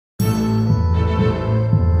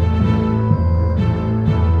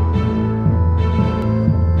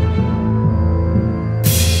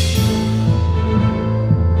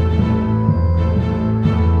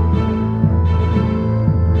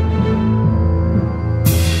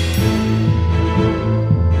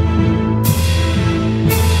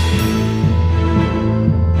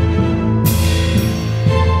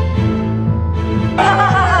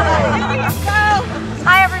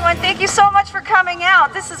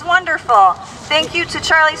was wonderful. Thank you to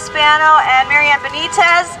Charlie Spano and Marianne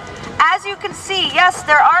Benitez. As you can see, yes,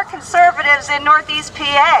 there are conservatives in Northeast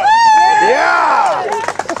PA. Yeah!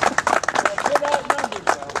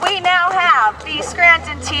 We now have the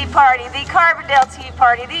Scranton Tea Party, the Carbondale Tea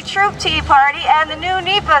Party, the Troop Tea Party, and the new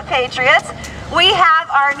NEPA Patriots. We have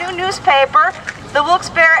our new newspaper, the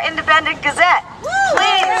Wilkes-Barre Independent Gazette.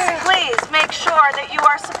 Please make sure that you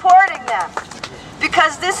are supporting them,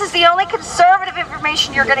 because this is the only conservative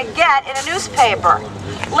information you're going to get in a newspaper.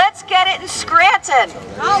 Let's get it in Scranton,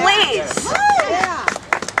 please.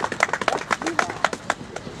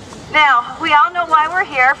 Now, we all know why we're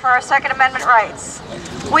here, for our Second Amendment rights.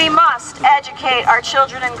 We must educate our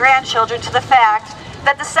children and grandchildren to the fact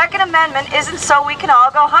that the Second Amendment isn't so we can all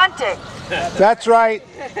go hunting. That's right.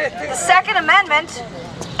 The Second Amendment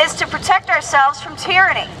is to protect ourselves from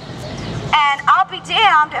tyranny. And I'll be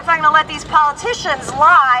damned if I'm going to let these politicians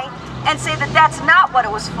lie and say that that's not what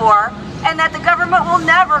it was for, and that the government will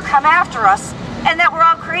never come after us, and that we're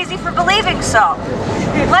all crazy for believing so.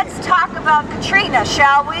 Let's talk about Katrina,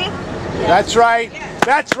 shall we? That's right.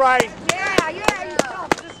 That's right.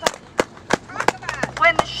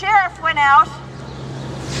 When the sheriff went out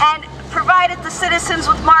and provided the citizens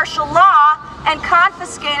with martial law and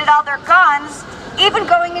confiscated all their guns, even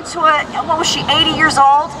going into a, what was she, 80 years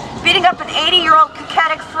old, beating up an 80-year-old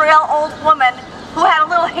pathetic, frail old woman who had a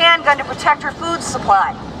little handgun to protect her food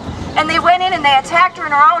supply. And they went in and they attacked her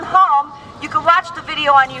in her own home. You can watch the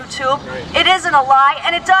video on YouTube. It isn't a lie,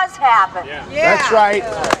 and it does happen. Yeah. That's right.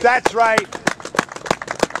 That's right.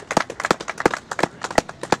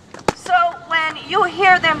 So when you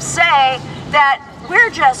hear them say that we're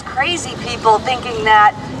just crazy people thinking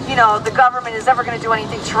that, you know, the government is ever going to do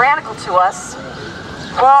anything tyrannical to us,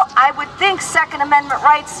 well, I would think Second Amendment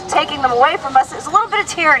rights, taking them away from us, is a little bit of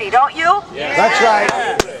tyranny, don't you? Yeah. That's right.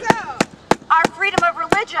 Our freedom of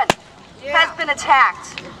religion has been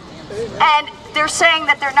attacked. And they're saying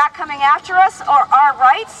that they're not coming after us or our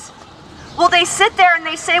rights? Well, they sit there and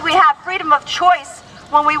they say we have freedom of choice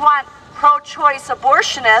when we want pro-choice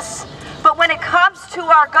abortionists, but when it comes to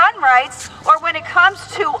our gun rights, or when it comes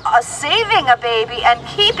to saving a baby and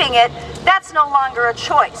keeping it, that's no longer a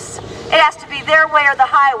choice. It has to be their way or the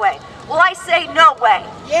highway. Well, I say no way,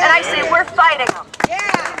 and I say we're fighting them.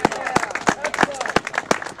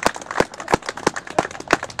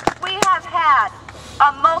 We have had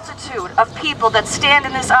a multitude of people that stand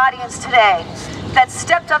in this audience today that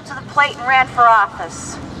stepped up to the plate and ran for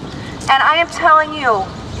office. And I am telling you,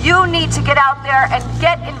 you need to get out there and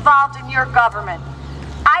get involved in your government.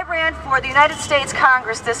 I ran for the United States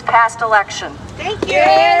Congress this past election. Thank you.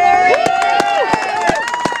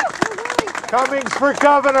 Cummings for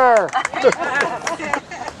governor.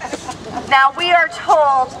 Now, we are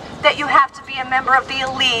told that you have to be a member of the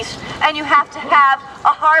elite and you have to have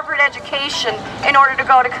a Harvard education in order to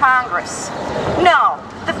go to Congress. No,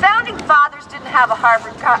 the founding fathers didn't have a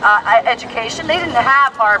Harvard education. They didn't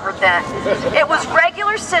have Harvard then. It was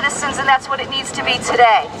regular citizens, and that's what it needs to be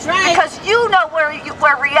today. Because you know where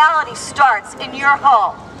reality starts, in your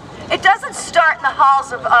home. It doesn't start in the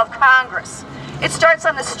halls of Congress. It starts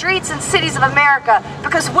on the streets and cities of America,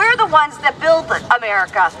 because we're the ones that build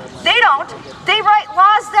America. They don't. They write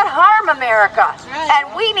laws that harm America, and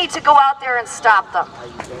we need to go out there and stop them.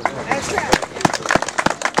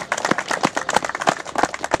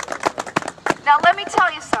 Now let me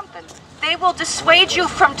tell you something. They will dissuade you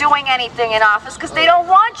from doing anything in office because they don't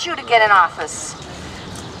want you to get in office.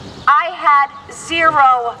 I had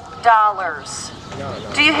 $0.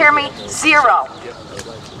 Do you hear me? 0.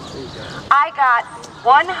 I got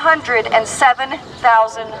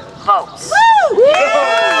 107,000 votes.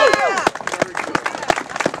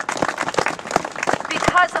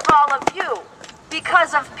 Because of all of you,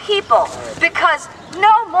 because of people, because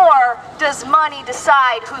no more does money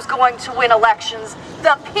decide who's going to win elections.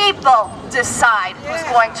 The people decide who's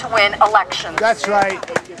going to win elections. That's right.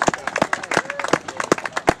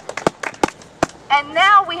 And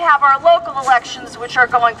now we have our local elections, which are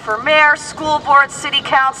going for mayor, school board, city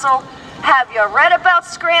council. Have you read about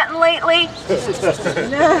Scranton lately?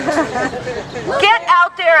 Get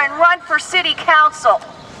out there and run for city council.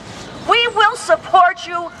 We will support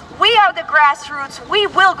you. We are the grassroots. We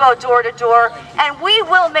will go door to door, and we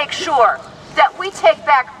will make sure that we take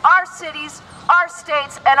back our cities, our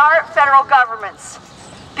states, and our federal governments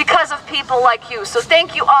because of people like you. So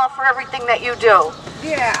thank you all for everything that you do.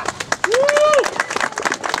 Yeah.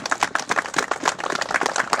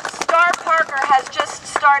 Star Parker has just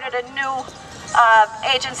started a new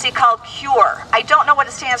agency called CURE. I don't know what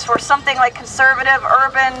it stands for, something like Conservative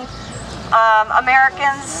Urban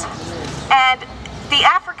Americans. And the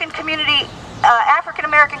African community, African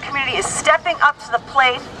American American community is stepping up to the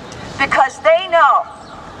plate because they know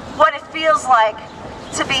what it feels like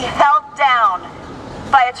to be held down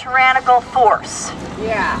by a tyrannical force.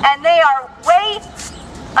 Yeah. And they are way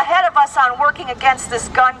ahead of us on working against this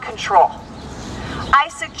gun control. I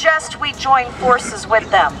suggest we join forces with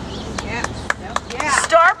them. Yeah. Yeah.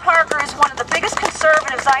 Star Parker is one of the biggest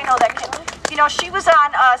conservatives I know that can, you know, she was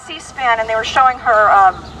on C-SPAN and they were showing her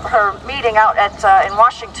her meeting out at in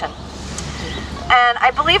Washington. And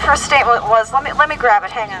I believe her statement was, let me grab it,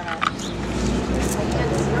 hang on.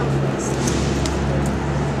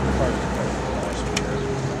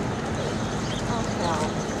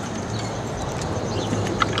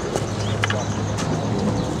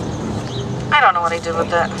 I don't know what I did with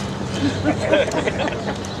that.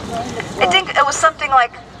 I think it was something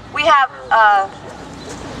like, we have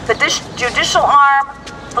the judicial arm,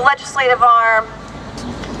 the legislative arm,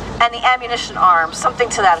 and the ammunition arm, something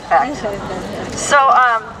to that effect. So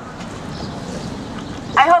I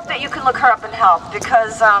hope that you can look her up and help,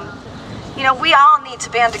 because you know, we all need to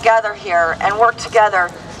band together here and work together,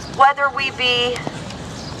 whether we be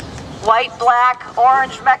white, black,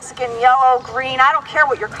 orange, Mexican, yellow, green, I don't care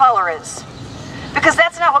what your color is. Because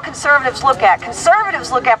that's not what conservatives look at.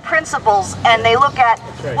 Conservatives look at principles and they look at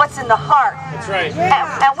what's in the heart. That's right.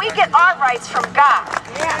 And we get our rights from God.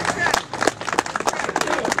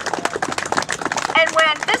 And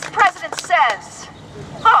when this president says,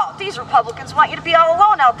 oh, these Republicans want you to be all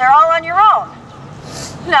alone out there, all on your own.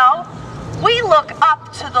 No, we look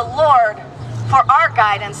up to the Lord for our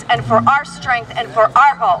guidance and for our strength and for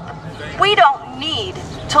our hope. We don't need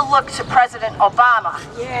to look to President Obama.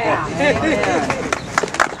 Yeah.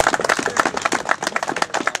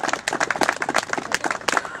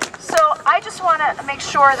 So I just want to make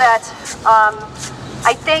sure that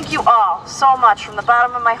I thank you all so much from the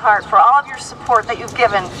bottom of my heart for all of your support that you've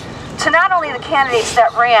given to not only the candidates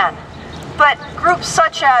that ran, but groups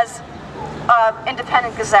such as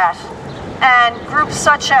Independent Gazette, and groups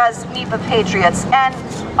such as NEPA Patriots, and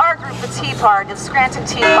our group, the Tea Party, the Scranton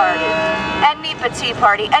Tea Party, and NEPA Tea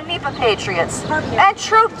Party, and NEPA Patriots, and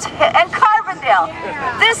Troop, and Carbondale.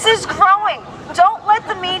 This is growing. Don't let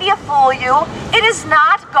the media fool you. It is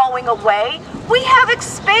not going away. We have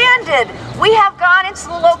expanded. We have gone into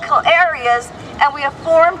the local areas, and we have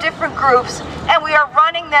formed different groups, and we are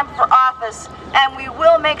running them for office, and we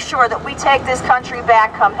will make sure that we take this country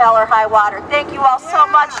back come hell or high water. Thank you all so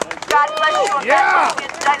much. God bless you, and God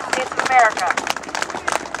bless the United States of America.